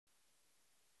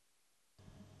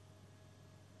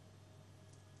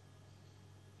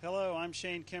Hello, I'm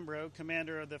Shane Kimbrough,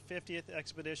 commander of the 50th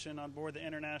expedition on board the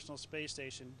International Space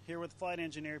Station, here with flight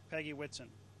engineer Peggy Whitson.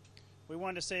 We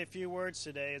wanted to say a few words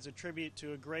today as a tribute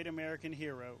to a great American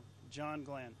hero, John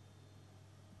Glenn.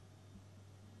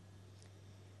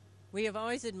 We have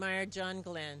always admired John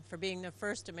Glenn for being the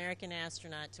first American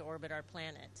astronaut to orbit our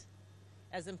planet.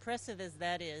 As impressive as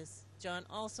that is, John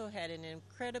also had an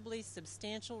incredibly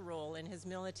substantial role in his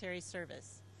military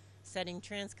service, setting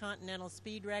transcontinental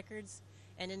speed records,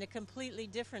 and in a completely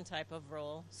different type of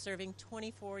role, serving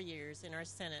 24 years in our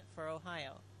Senate for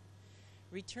Ohio.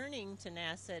 Returning to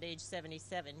NASA at age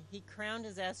 77, he crowned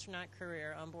his astronaut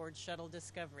career on board Shuttle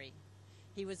Discovery.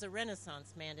 He was a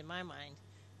Renaissance man in my mind,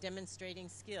 demonstrating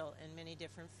skill in many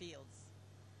different fields.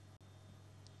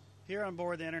 Here on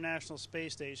board the International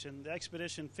Space Station, the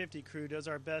Expedition 50 crew does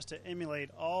our best to emulate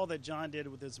all that John did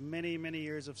with his many, many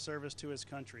years of service to his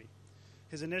country.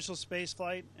 His initial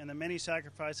spaceflight and the many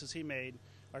sacrifices he made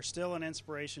are still an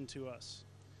inspiration to us.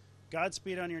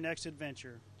 Godspeed on your next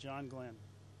adventure, John Glenn.